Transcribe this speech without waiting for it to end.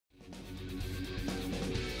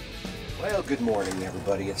Well, good morning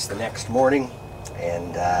everybody. It's the next morning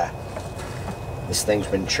and this thing's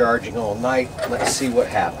been charging all night. Let's see what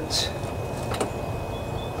happens.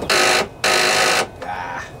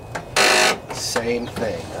 Same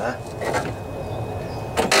thing, huh?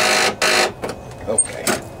 Okay.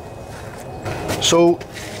 So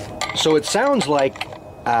it sounds like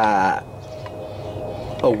a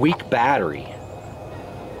weak battery,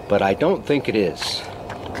 but I don't think it is.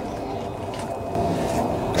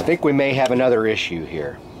 I think we may have another issue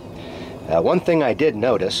here. One thing I did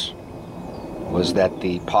notice was that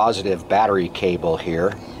the positive battery cable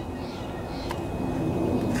here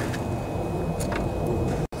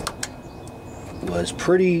was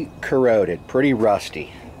pretty corroded, pretty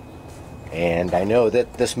rusty. And I know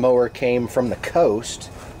that this mower came from the coast,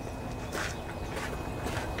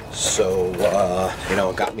 so you know,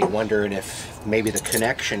 it got me wondering if maybe the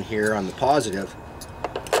connection here on the positive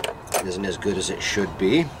isn't as good as it should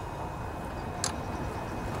be.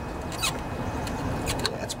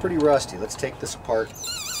 Yeah, it's pretty rusty. Let's take this apart,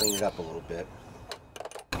 clean it up a little bit.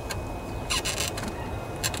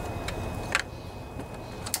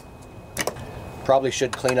 Probably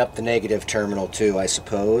should clean up the negative terminal too, I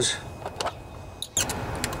suppose.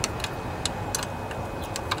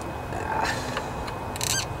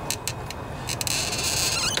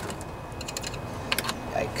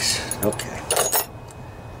 Yikes. Okay.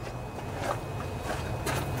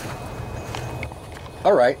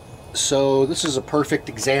 Alright, so this is a perfect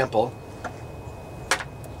example.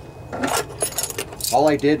 All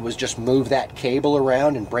I did was just move that cable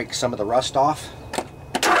around and break some of the rust off.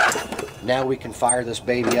 Now we can fire this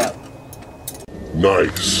baby up.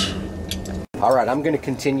 Nice. Alright, I'm going to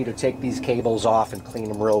continue to take these cables off and clean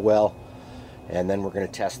them real well, and then we're going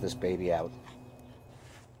to test this baby out.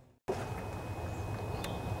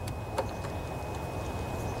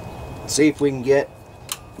 See if we can get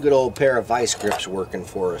a good old pair of vice grips working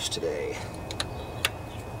for us today.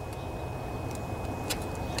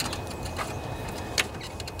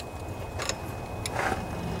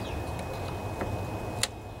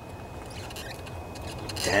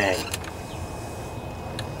 Dang.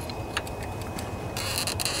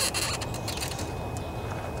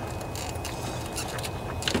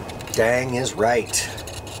 Dang is right.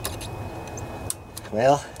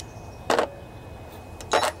 Well,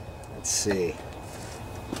 let's see.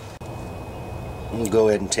 We'll go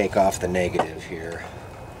ahead and take off the negative here.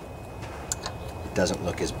 It doesn't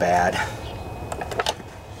look as bad.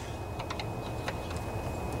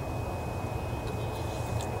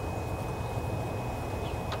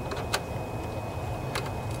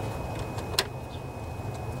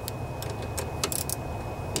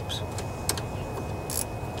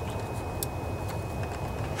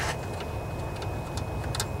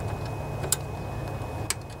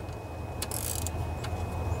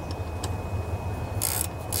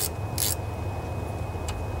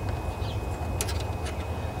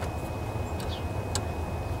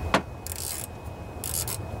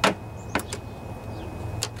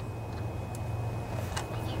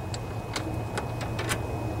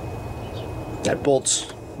 That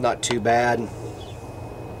bolt's not too bad.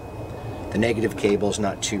 The negative cable's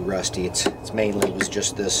not too rusty. It's mainly was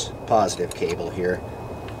just this positive cable here.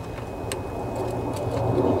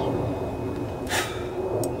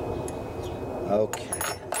 Okay.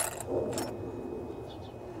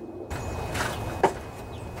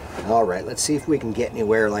 All right, let's see if we can get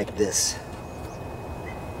anywhere like this.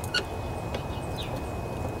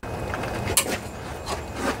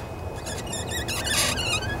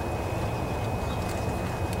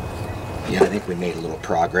 Yeah, I think we made a little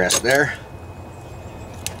progress there.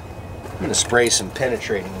 I'm going to spray some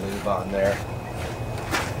penetrating lube on there.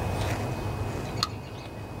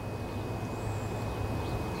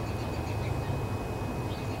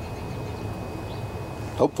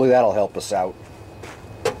 Hopefully that'll help us out.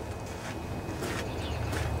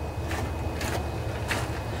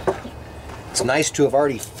 It's nice to have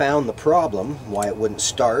already found the problem, why it wouldn't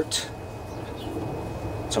start.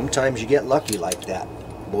 Sometimes you get lucky like that,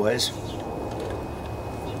 boys.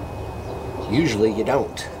 Usually you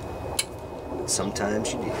don't.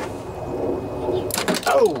 Sometimes you do.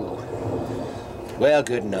 Oh! Well,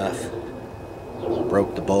 good enough.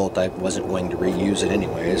 Broke the bolt. I wasn't going to reuse it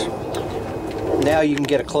anyways. Now you can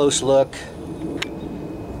get a close look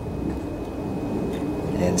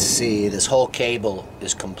and see this whole cable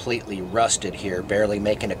is completely rusted here, barely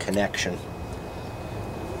making a connection.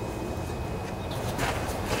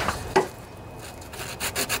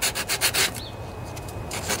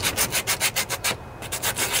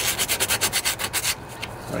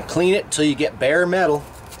 Clean it until you get bare metal.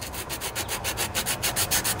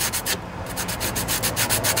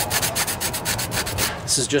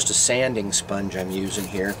 This is just a sanding sponge I'm using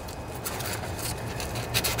here.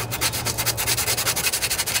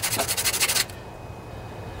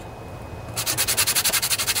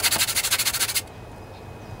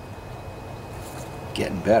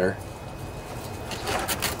 Getting better.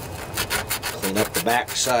 Clean up the back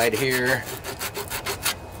side here.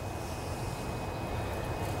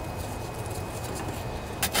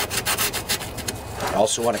 I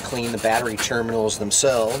also want to clean the battery terminals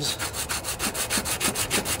themselves.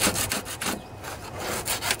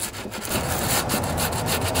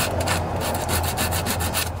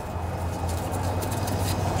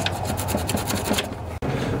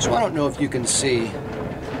 So I don't know if you can see,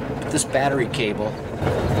 but this battery cable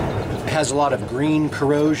has a lot of green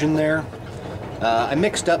corrosion there. I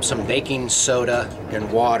mixed up some baking soda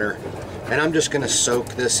and water, and I'm just going to soak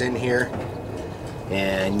this in here,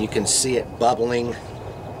 and you can see it bubbling.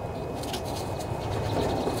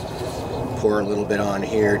 Pour a little bit on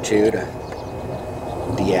here too to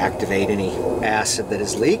deactivate any acid that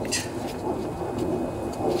is leaked.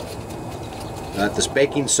 This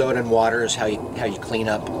baking soda and water is how you clean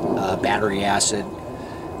up battery acid,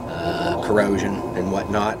 corrosion, and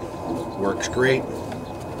whatnot. Works great.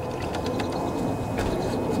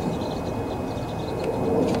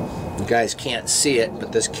 You guys can't see it,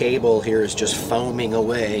 but this cable here is just foaming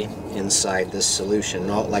away inside this solution.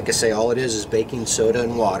 Like I say, all it is baking soda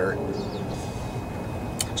and water.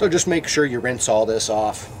 So just make sure you rinse all this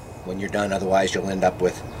off when you're done, otherwise you'll end up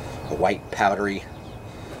with a white powdery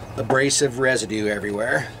abrasive residue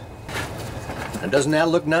everywhere. And doesn't that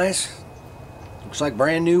look nice? Looks like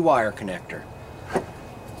brand new wire connector.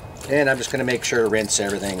 And I'm just going to make sure to rinse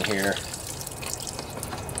everything here.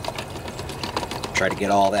 Try to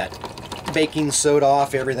get all that baking soda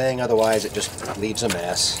off everything, otherwise it just leaves a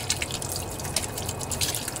mess.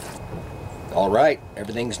 Alright,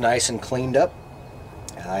 everything's nice and cleaned up.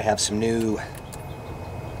 I have some new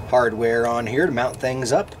hardware on here to mount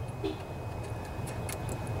things up.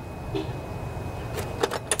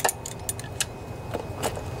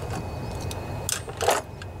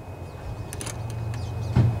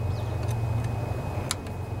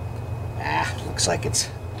 Looks like it's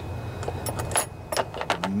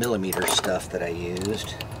millimeter stuff that I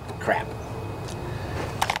used. Crap.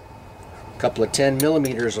 A couple of 10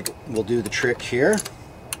 millimeters will do the trick here.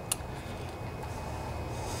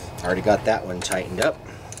 Already got that one tightened up.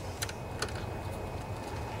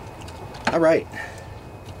 Alright.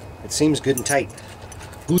 It seems good and tight.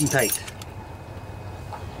 Good and tight.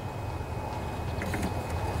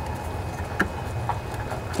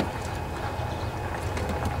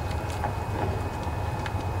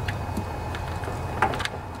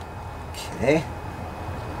 Okay.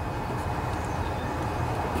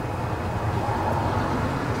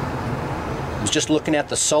 I was just looking at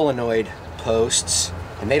the solenoid posts,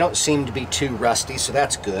 and they don't seem to be too rusty, so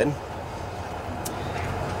that's good.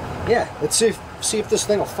 Yeah, let's see if this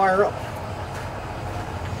thing will fire up.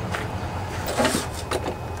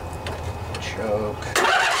 Choke.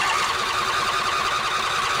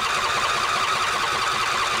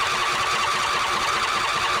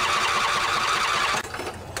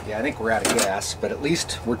 Yeah, I think we're out of gas, but at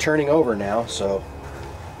least we're turning over now, so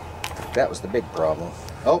that was the big problem.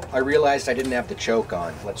 Oh, I realized I didn't have the choke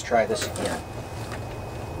on. Let's try this again.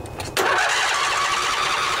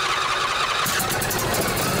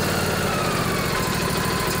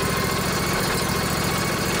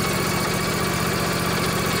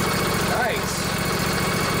 Nice.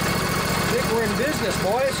 I think we're in business,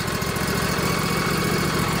 boys.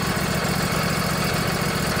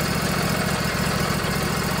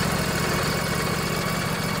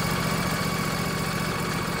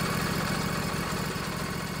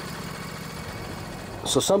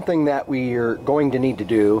 So something that we are going to need to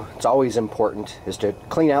do, it's always important, is to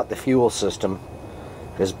clean out the fuel system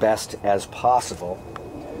as best as possible.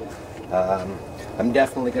 I'm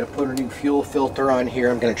definitely going to put a new fuel filter on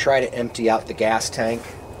here. I'm going to try to empty out the gas tank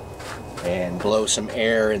and blow some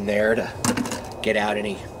air in there to get out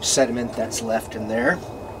any sediment that's left in there.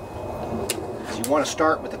 So you want to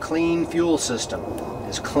start with a clean fuel system,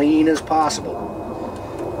 as clean as possible.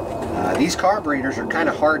 These carburetors are kind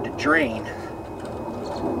of hard to drain.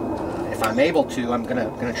 If I'm able to, I'm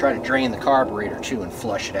gonna try to drain the carburetor too and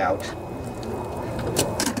flush it out.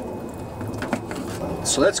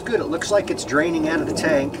 So that's good. It looks like it's draining out of the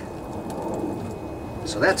tank.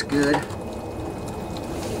 So that's good.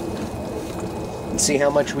 Let's see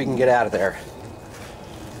how much we can get out of there.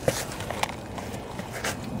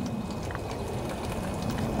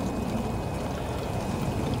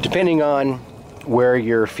 Depending on where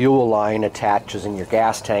your fuel line attaches in your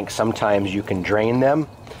gas tank, sometimes you can drain them.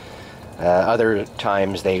 Other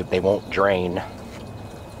times they won't drain.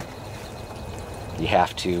 You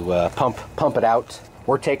have to pump it out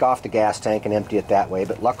or take off the gas tank and empty it that way,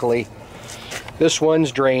 but luckily this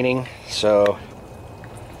one's draining, so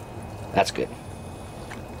that's good.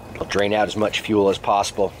 It'll drain out as much fuel as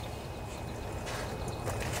possible.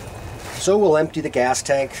 So we'll empty the gas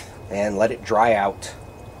tank and let it dry out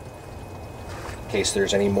in case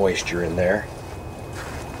there's any moisture in there.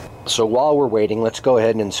 So while we're waiting, let's go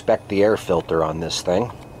ahead and inspect the air filter on this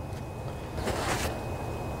thing.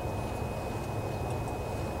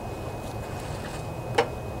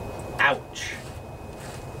 Ouch!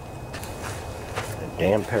 A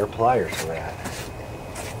damn pair of pliers for that.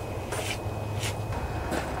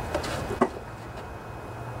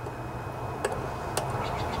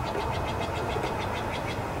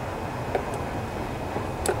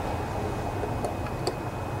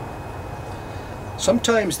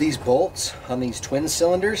 Sometimes these bolts on these twin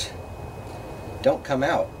cylinders don't come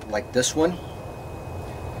out, like this one.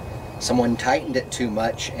 Someone tightened it too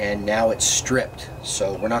much and now it's stripped,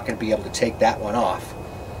 so we're not going to be able to take that one off.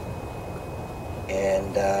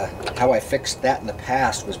 And how I fixed that in the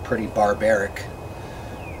past was pretty barbaric.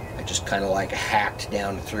 I just kind of like hacked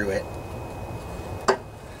down through it.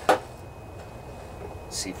 Let's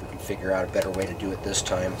see if we can figure out a better way to do it this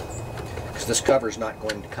time, because this cover's not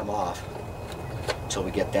going to come off until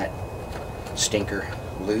we get that stinker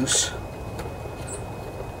loose.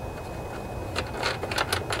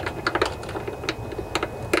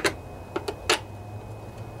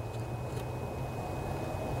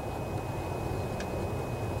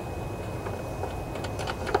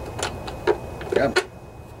 Yep.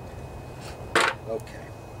 Okay.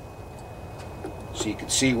 So you can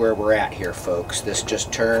see where we're at here, folks. This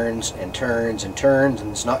just turns and turns and turns,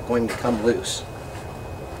 and it's not going to come loose.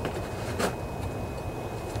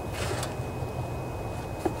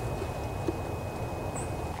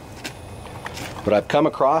 But I've come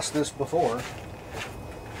across this before,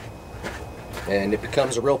 and it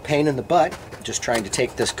becomes a real pain in the butt just trying to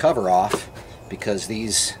take this cover off because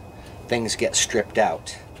these things get stripped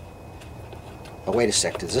out. Oh, wait a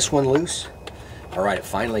sec, is this one loose? Alright, it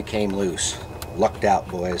finally came loose. Lucked out,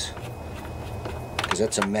 boys. Because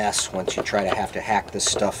it's a mess once you try to have to hack this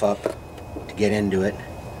stuff up to get into it.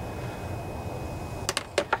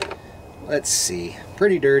 Let's see.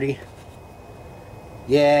 Pretty dirty.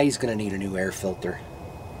 Yeah, he's going to need a new air filter.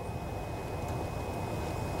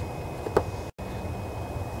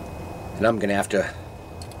 And I'm going to have to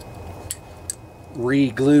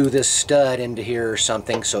re-glue this stud into here or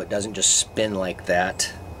something so it doesn't just spin like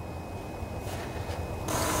that.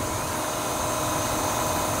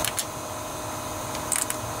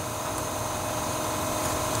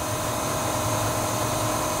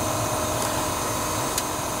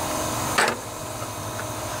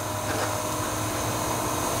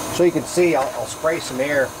 So you can see, I'll spray some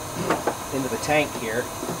air into the tank here.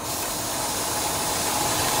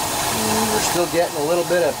 And we're still getting a little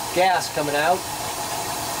bit of gas coming out.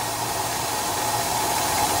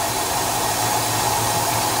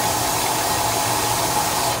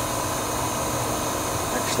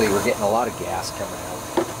 Actually, we're getting a lot of gas coming out.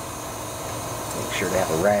 Make sure to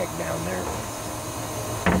have a rag down there.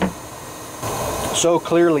 So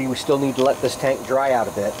clearly we still need to let this tank dry out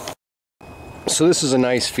a bit. So this is a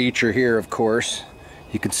nice feature here, of course.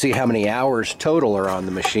 You can see how many hours total are on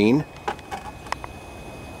the machine.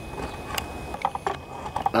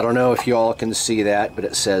 I don't know if you all can see that, but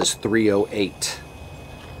it says 308.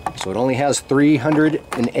 So it only has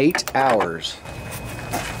 308 hours.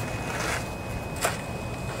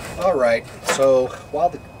 Alright, so while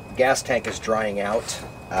the gas tank is drying out,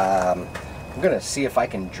 I'm going to see if I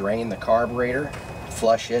can drain the carburetor,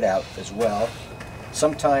 flush it out as well.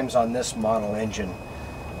 Sometimes on this model engine,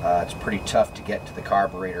 it's pretty tough to get to the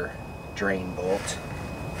carburetor drain bolt.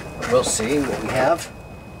 But we'll see what we have.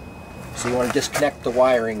 So you want to disconnect the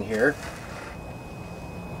wiring here.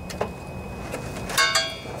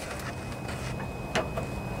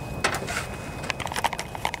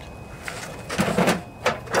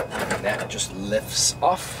 And that just lifts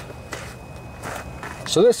off.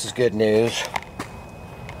 So this is good news.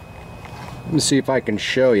 Let me see if I can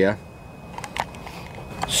show you.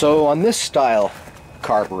 So on this style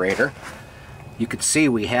carburetor, you can see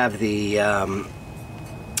we have the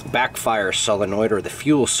backfire solenoid, or the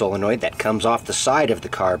fuel solenoid, that comes off the side of the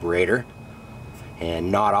carburetor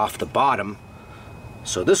and not off the bottom.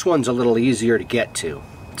 So this one's a little easier to get to.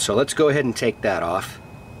 So let's go ahead and take that off.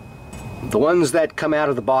 The ones that come out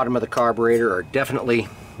of the bottom of the carburetor are definitely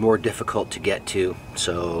more difficult to get to.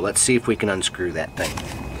 So let's see if we can unscrew that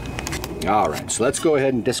thing. Alright, so let's go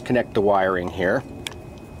ahead and disconnect the wiring here.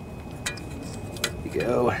 you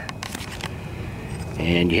go.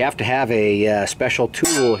 And you have to have a special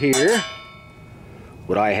tool here.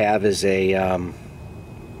 What I have is a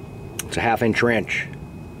it's a 1/2 wrench,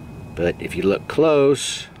 but if you look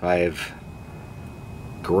close, I've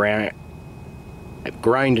grinded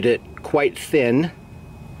it quite thin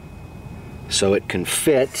so it can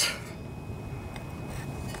fit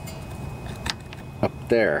up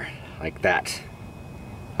there like that.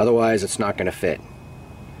 Otherwise it's not going to fit.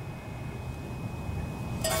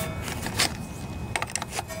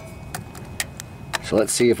 So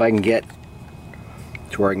let's see if I can get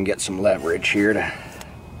to where I can get some leverage here to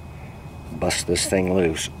bust this thing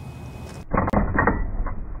loose.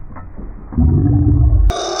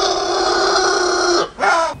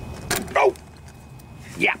 Oh!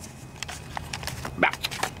 Yeah. About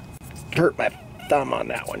hurt my thumb on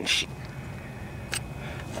that one.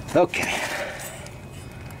 Okay.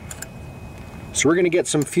 So we're going to get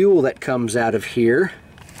some fuel that comes out of here.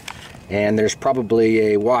 And there's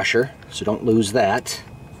probably a washer, so don't lose that.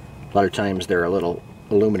 A lot of times there's a little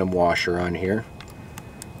aluminum washer on here.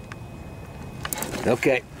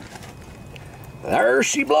 Okay. There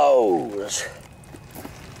she blows.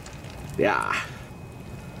 Yeah.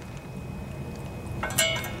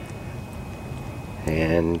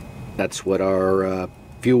 And that's what our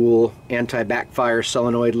fuel anti-backfire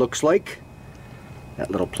solenoid looks like.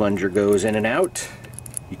 That little plunger goes in and out.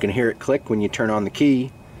 You can hear it click when you turn on the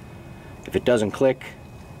key. If it doesn't click,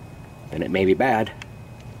 then it may be bad.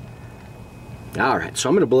 Alright, so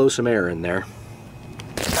I'm going to blow some air in there.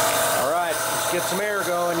 Alright, let's get some air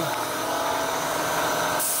going.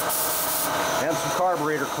 And some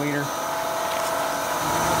carburetor cleaner.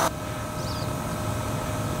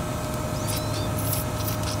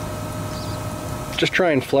 Just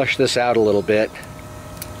try and flush this out a little bit.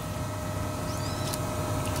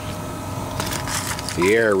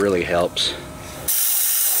 The air really helps.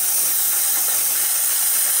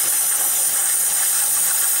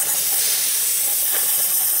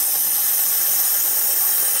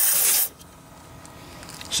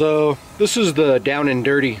 So this is the down and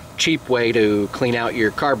dirty cheap way to clean out your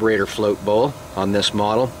carburetor float bowl on this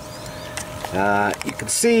model. You can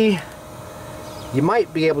see you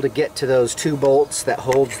might be able to get to those 2 bolts that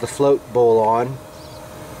holds the float bowl on,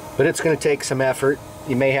 but it's going to take some effort.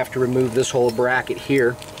 You may have to remove this whole bracket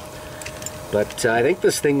here, but I think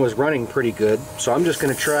this thing was running pretty good, so I'm just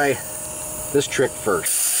going to try this trick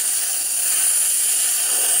first.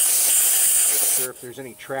 Make sure if there's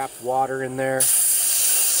any trapped water in there.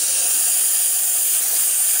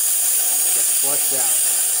 Flushed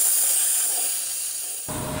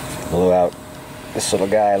out. Blow out this little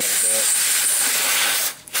guy a little bit.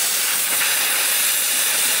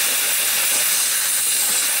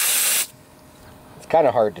 It's kind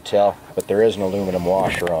of hard to tell, but there is an aluminum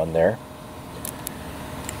washer on there.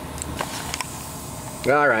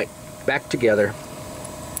 Alright, back together.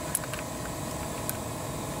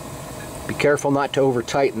 Be careful not to over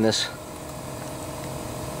tighten this.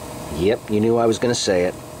 Yep, you knew I was going to say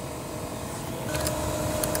it.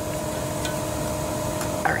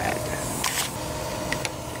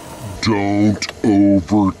 Don't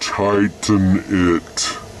over-tighten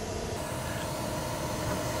it.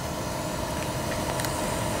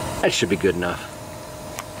 That should be good enough.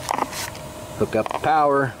 Hook up the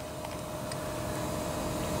power.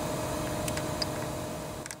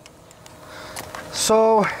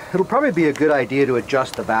 So, it'll probably be a good idea to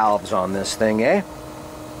adjust the valves on this thing, eh?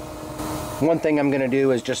 One thing I'm going to do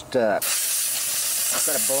is just try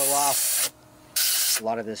to blow off a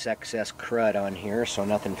lot of this excess crud on here so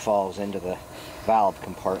nothing falls into the valve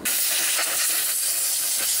compartment.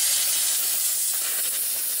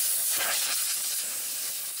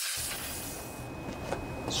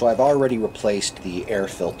 So I've already replaced the air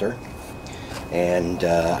filter, and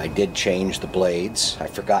I did change the blades. I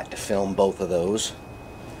forgot to film both of those.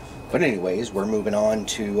 But anyways, we're moving on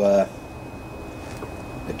to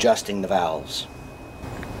adjusting the valves.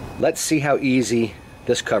 Let's see how easy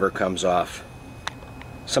this cover comes off.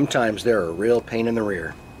 Sometimes they're a real pain in the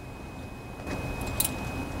rear.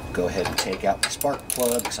 Go ahead and take out the spark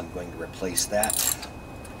plug, because I'm going to replace that.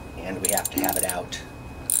 And we have to have it out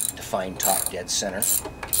to find top dead center.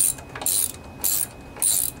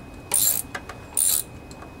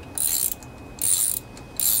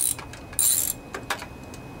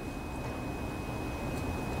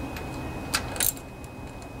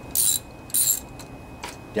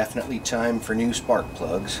 Definitely time for new spark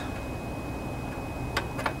plugs.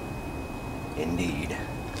 Indeed.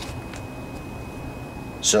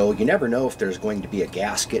 So you never know if there's going to be a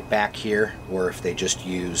gasket back here or if they just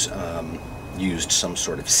used some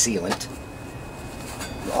sort of sealant.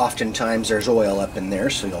 Oftentimes there's oil up in there,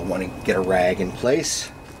 so you'll want to get a rag in place.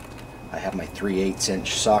 I have my 3/8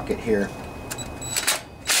 inch socket here.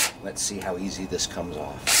 Let's see how easy this comes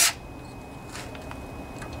off.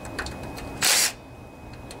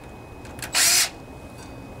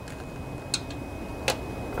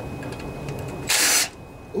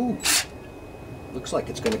 Ooh, looks like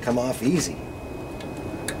it's going to come off easy.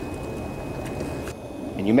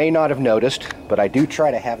 And you may not have noticed, but I do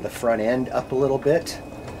try to have the front end up a little bit.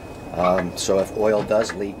 So if oil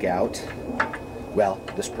does leak out, well,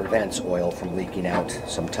 this prevents oil from leaking out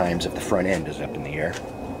sometimes if the front end is up in the air.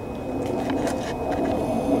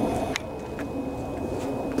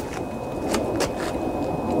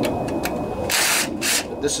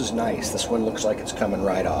 But this is nice. This one looks like it's coming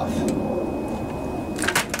right off.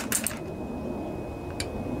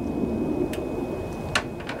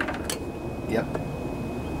 Yep.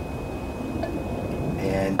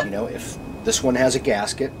 And you know, if this one has a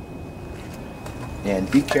gasket, and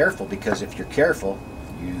be careful, because if you're careful,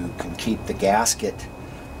 you can keep the gasket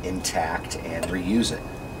intact and reuse it.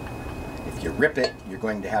 If you rip it, you're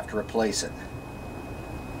going to have to replace it.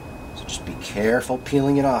 So just be careful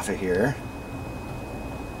peeling it off of here.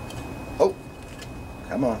 Oh,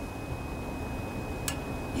 come on.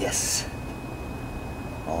 Yes.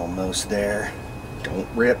 Almost there. Don't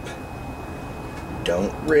rip.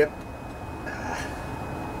 Don't rip.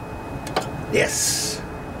 Yes.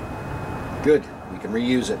 Good. We can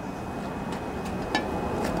reuse it.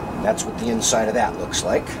 That's what the inside of that looks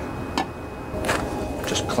like.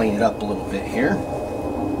 Just clean it up a little bit here.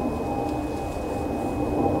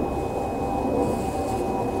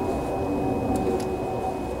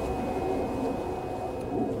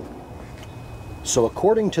 So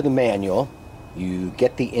according to the manual, you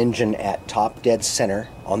get the engine at top dead center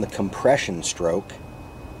on the compression stroke,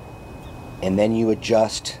 and then you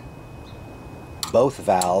adjust both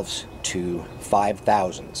valves to 5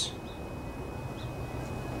 thousandths.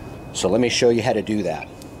 So let me show you how to do that.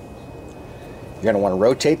 You're going to want to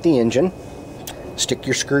rotate the engine, stick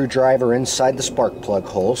your screwdriver inside the spark plug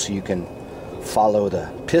hole so you can follow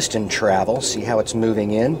the piston travel, see how it's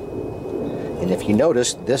moving in. And if you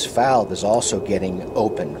notice, this valve is also getting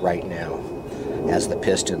opened right now as the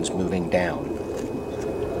piston's moving down.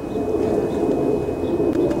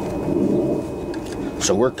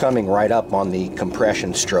 So we're coming right up on the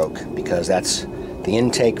compression stroke because that's the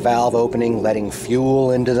intake valve opening, letting fuel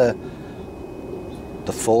into the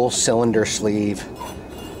full cylinder sleeve.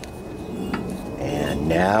 And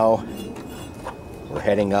now we're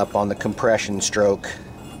heading up on the compression stroke,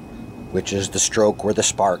 which is the stroke where the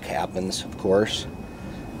spark happens, of course.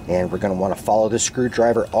 And we're going to want to follow this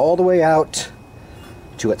screwdriver all the way out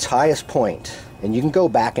to its highest point. And you can go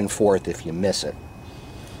back and forth if you miss it.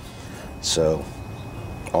 So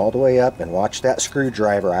all the way up, and watch that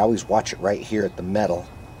screwdriver. I always watch it right here at the metal.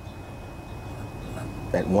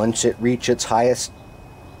 And once it reaches its highest,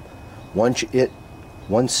 once it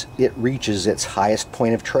reaches its highest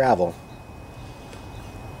point of travel,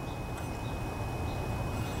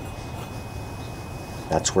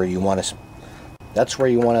 that's where you want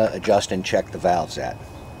to adjust and check the valves at.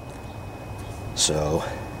 So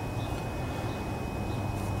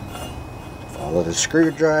follow the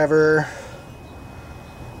screwdriver.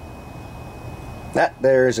 That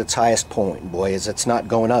there is its highest point. Boy, is it's not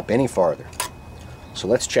going up any farther. So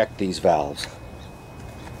let's check these valves.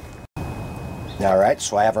 Alright,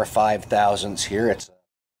 so I have our 5 thousandths here.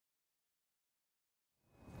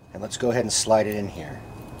 And let's go ahead and slide it in here.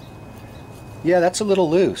 Yeah, that's a little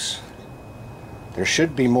loose. There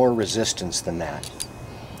should be more resistance than that.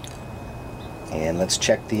 And let's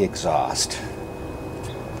check the exhaust.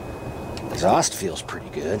 Exhaust feels pretty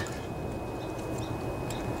good.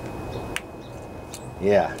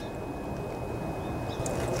 Yeah.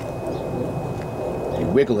 You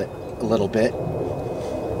wiggle it a little bit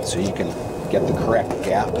so you can get the correct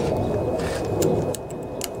gap.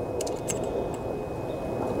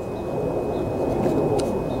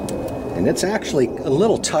 And it's actually a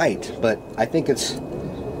little tight, but I think it's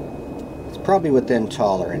probably within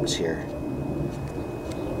tolerance here.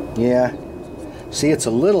 Yeah. See, it's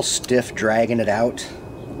a little stiff dragging it out.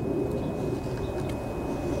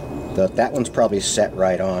 But that one's probably set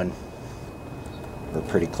right on. Or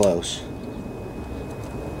pretty close.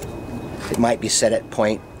 It might be set at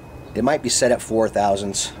it might be set at 4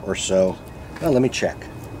 thousandths or so. Well, let me check.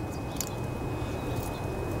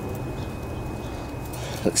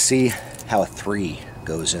 Let's see how a 3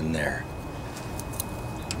 goes in there.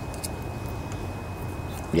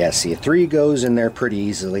 Yeah, see, a 3 goes in there pretty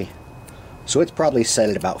easily. So it's probably set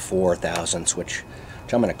at about 4 thousandths, which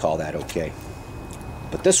I'm going to call that okay.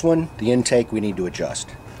 But this one, the intake, we need to adjust.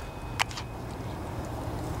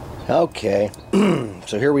 Okay,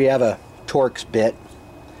 so here we have a Torx bit.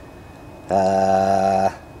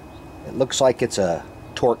 It looks like it's a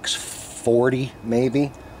Torx 40,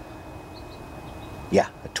 maybe. Yeah,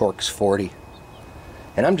 a Torx 40.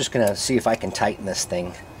 And I'm just going to see if I can tighten this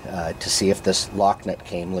thing to see if this lock nut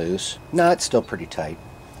came loose. No, it's still pretty tight.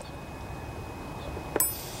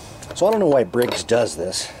 So I don't know why Briggs does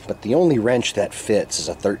this, but the only wrench that fits is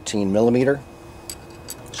a 13 millimeter.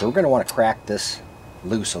 So we're going to want to crack this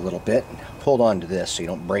loose a little bit and hold on to this so you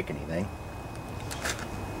don't break anything.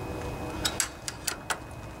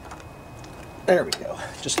 There we go.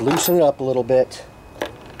 Just loosen it up a little bit.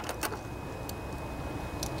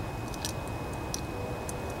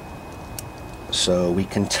 So we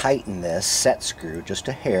can tighten this set screw just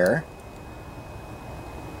a hair.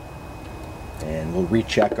 And we'll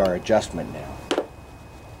recheck our adjustment now.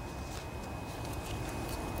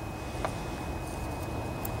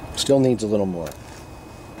 Still needs a little more.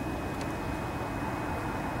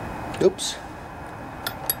 Oops.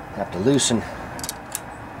 Have to loosen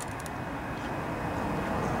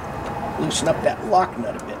up that lock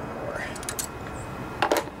nut a bit more.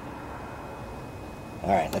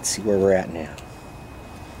 Alright, let's see where we're at now.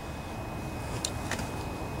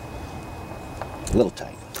 A little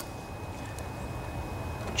tight.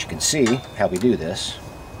 But you can see how we do this.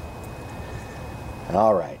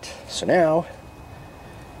 Alright, so now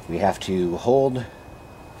we have to hold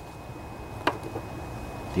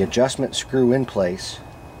the adjustment screw in place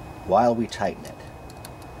while we tighten it.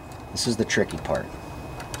 This is the tricky part.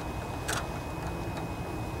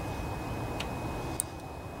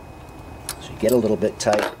 So you get a little bit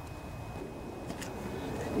tight.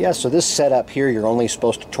 Yeah, so this setup here, you're only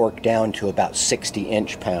supposed to torque down to about 60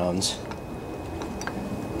 inch-pounds.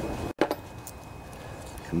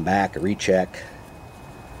 Come back, recheck.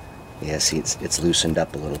 Yeah, see, it's loosened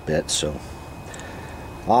up a little bit, so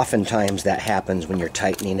oftentimes that happens when you're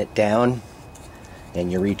tightening it down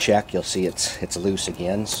and you recheck, you'll see it's loose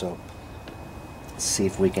again. So let's see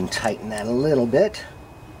if we can tighten that a little bit.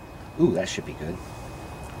 Ooh, that should be good.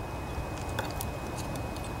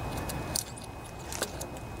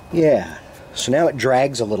 Yeah, so now it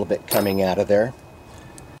drags a little bit coming out of there,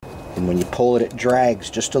 and when you pull it, it drags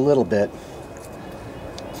just a little bit.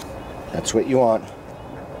 That's what you want.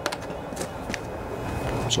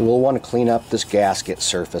 So we'll want to clean up this gasket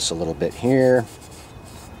surface a little bit here.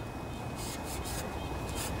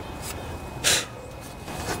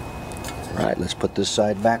 Alright, let's put this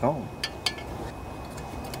side back on.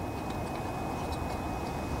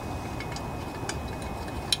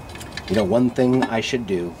 You know, one thing I should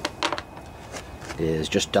do is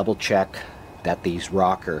just double check that these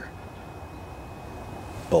rocker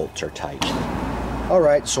bolts are tight.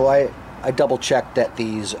 Alright, so I double checked that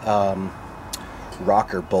these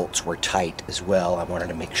rocker bolts were tight as well. I wanted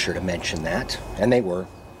to make sure to mention that, and they were.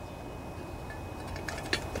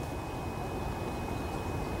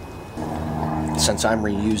 Since I'm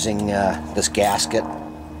reusing this gasket,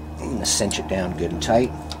 I'm going to cinch it down good and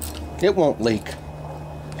tight. It won't leak.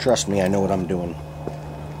 Trust me, I know what I'm doing.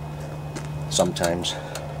 Sometimes.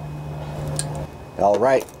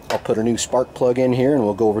 Alright, I'll put a new spark plug in here and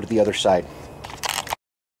we'll go over to the other side.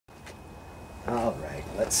 Alright,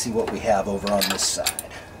 let's see what we have over on this side.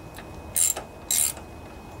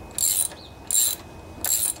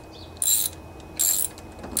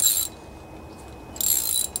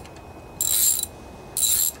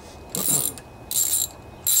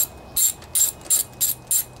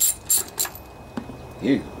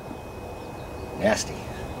 Ew. Nasty.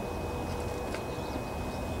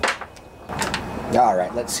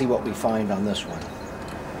 Alright, let's see what we find on this one.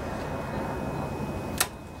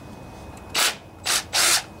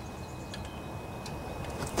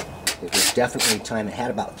 It was definitely time. It had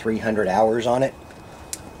about 300 hours on it,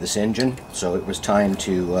 this engine, so it was time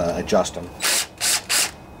to adjust them.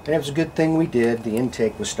 And it was a good thing we did. The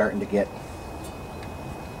intake was starting to get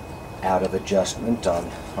out of adjustment on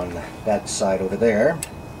that side over there.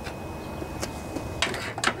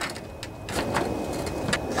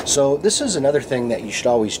 So this is another thing that you should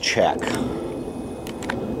always check.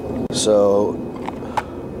 So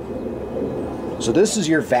this is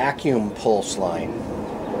your vacuum pulse line.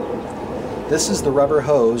 This is the rubber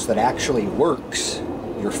hose that actually works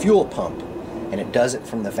your fuel pump, and it does it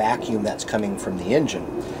from the vacuum that's coming from the engine.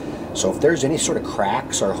 So if there's any sort of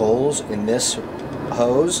cracks or holes in this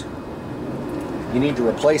hose, you need to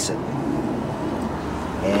replace it.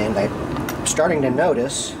 And I'm starting to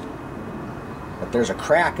notice that there's a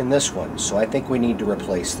crack in this one, so I think we need to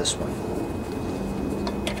replace this one.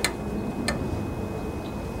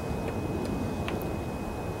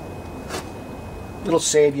 It'll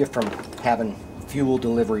save you from having fuel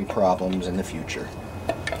delivery problems in the future.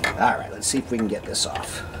 All right, let's see if we can get this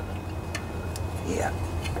off. Yeah.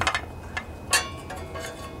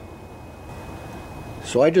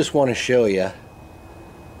 So I just want to show you.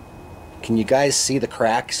 Can you guys see the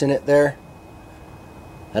cracks in it there?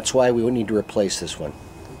 That's why we would need to replace this one.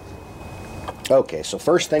 Okay, so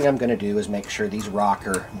first thing I'm going to do is make sure these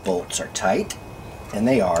rocker bolts are tight. And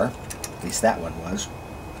they are. At least that one was.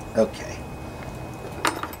 Okay.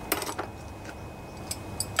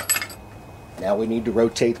 Now we need to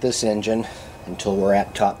rotate this engine until we're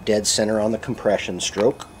at top dead center on the compression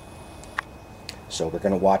stroke. So we're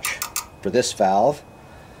going to watch for this valve.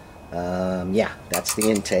 Yeah, that's the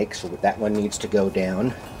intake, so that one needs to go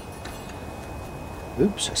down.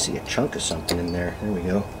 Oops, I see a chunk of something in there. There we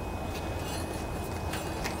go.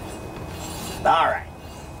 Alright.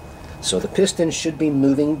 So the piston should be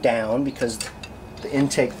moving down because the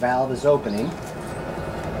intake valve is opening.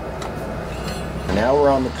 Now we're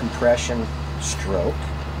on the compression stroke.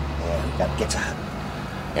 And that gets out.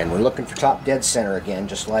 And we're looking for top dead center again,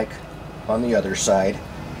 just like on the other side.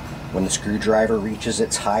 When the screwdriver reaches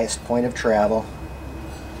its highest point of travel.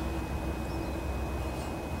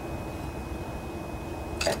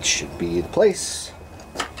 That should be the place.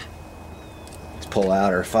 Let's pull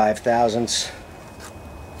out our 5/1000s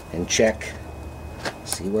and check,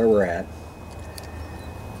 see where we're at.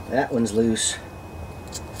 That one's loose,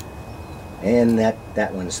 and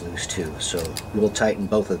that one's loose too. So we'll tighten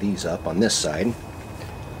both of these up on this side.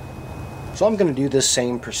 So I'm going to do this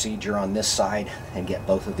same procedure on this side and get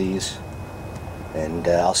both of these, and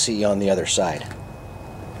I'll see you on the other side.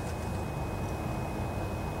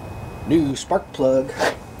 New spark plug.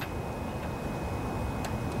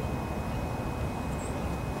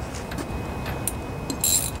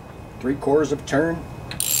 Three-quarters of a turn,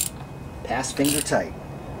 pass finger tight,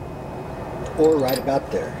 or right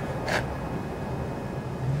about there.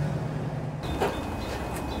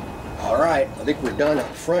 Alright, I think we're done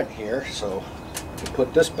up front here, so we'll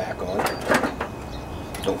put this back on.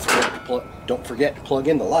 Don't forget to plug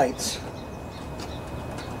in the lights.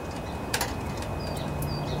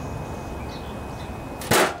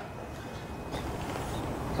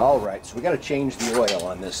 Alright, so we got to change the oil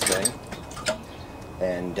on this thing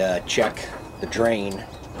and check the drain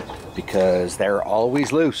because they're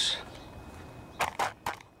always loose.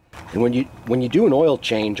 And when you do an oil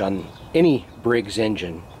change on any Briggs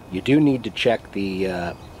engine, you do need to check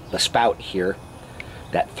the spout here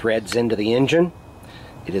that threads into the engine.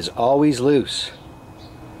 It is always loose.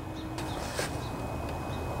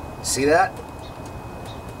 See that?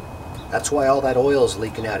 That's why all that oil is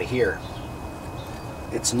leaking out of here.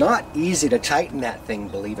 It's not easy to tighten that thing,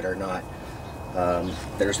 believe it or not.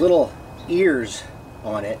 There's little ears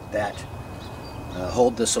on it that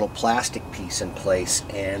hold this little plastic piece in place,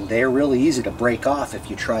 and they're really easy to break off if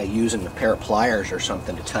you try using a pair of pliers or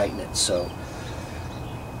something to tighten it. So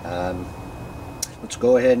let's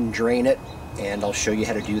go ahead and drain it, and I'll show you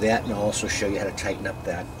how to do that, and I'll also show you how to tighten up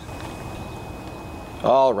that.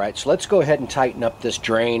 Alright, so let's go ahead and tighten up this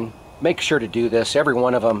drain. Make sure to do this. Every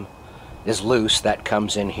one of them is loose that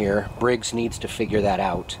comes in here. Briggs needs to figure that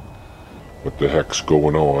out. What the heck's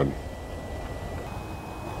going on?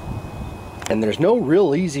 And there's no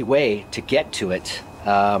real easy way to get to it.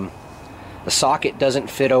 The socket doesn't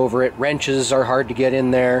fit over it. Wrenches are hard to get in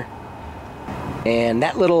there. And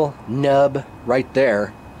that little nub right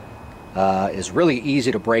there is really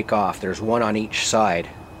easy to break off. There's one on each side,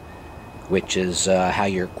 which is how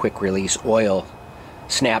your quick release oil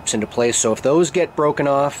snaps into place. So if those get broken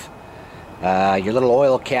off, your little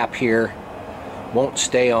oil cap here won't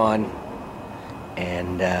stay on,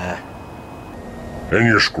 and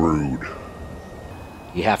you're screwed.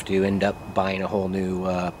 You have to end up buying a whole new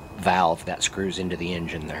valve that screws into the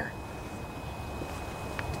engine there.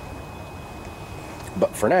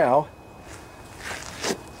 But for now,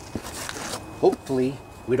 hopefully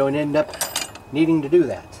we don't end up needing to do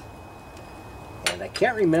that. And I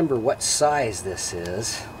can't remember what size this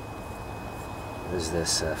is. What is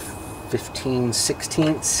this,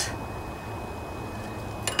 15/16?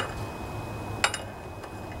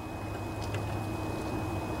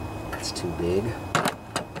 That's too big.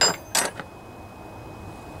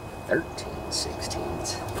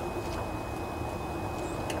 13/16.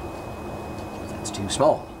 That's too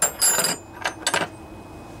small.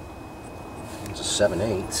 It's a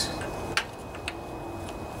 7/8.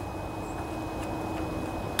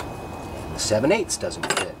 And the 7/8 doesn't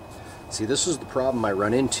fit. See, this is the problem I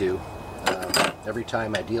run into every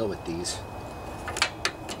time I deal with these.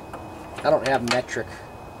 I don't have metric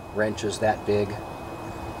wrenches that big.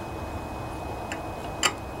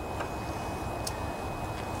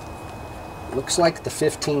 Looks like the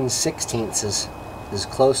 15/16 is as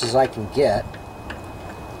close as I can get.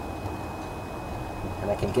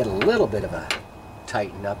 And I can get a little bit of a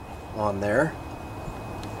tighten up on there.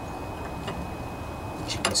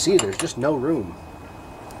 As you can see, there's just no room.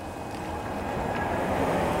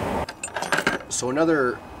 So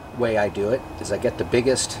another way I do it is I get the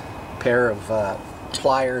biggest pair of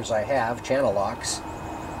pliers I have, channel locks,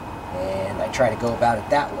 and I try to go about it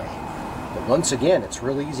that way. But once again, it's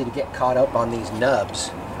really easy to get caught up on these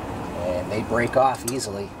nubs, and they break off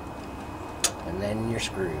easily, and then you're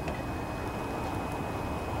screwed.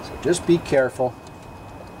 So just be careful.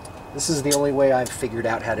 This is the only way I've figured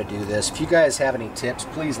out how to do this. If you guys have any tips,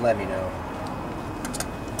 please let me know,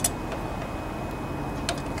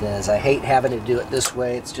 because I hate having to do it this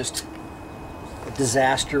way. It's just a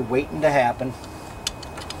disaster waiting to happen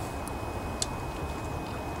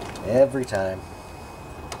every time.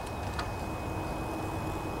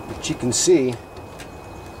 But you can see,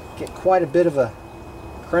 get quite a bit of a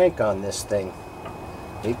crank on this thing.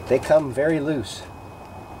 They come very loose.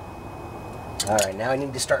 Alright, now I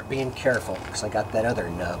need to start being careful because I got that other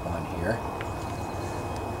nub on here.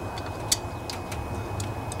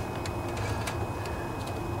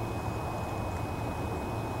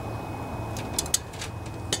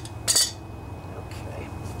 Okay,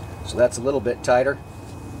 so that's a little bit tighter.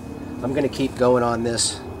 I'm going to keep going on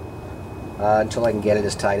this until I can get it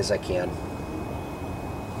as tight as I can,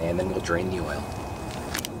 and then we'll drain the oil.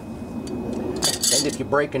 And if you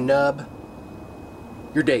break a nub,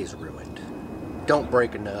 your day's ruined. Don't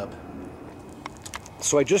break a nub.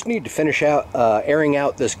 So I just need to finish out airing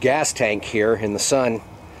out this gas tank here in the sun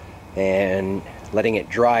and letting it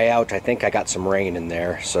dry out. I think I got some rain in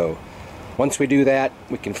there, so once we do that,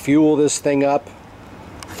 we can fuel this thing up,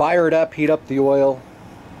 fire it up, heat up the oil,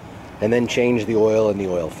 and then change the oil in the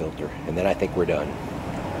oil filter, and then I think we're done.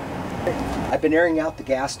 I've been airing out the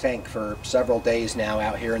gas tank for several days now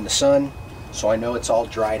out here in the sun, so I know it's all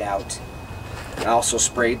dried out. I also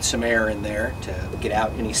sprayed some air in there to get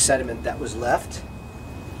out any sediment that was left.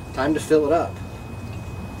 Time to fill it up.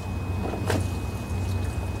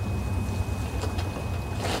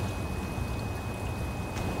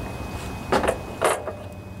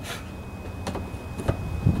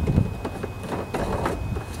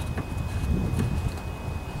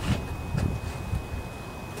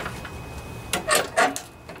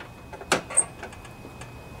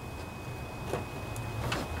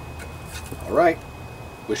 Alright,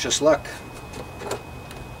 wish us luck.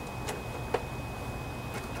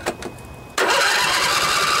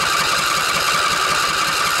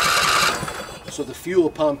 So the fuel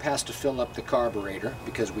pump has to fill up the carburetor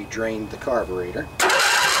because we drained the carburetor.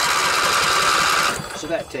 So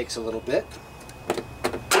that takes a little bit.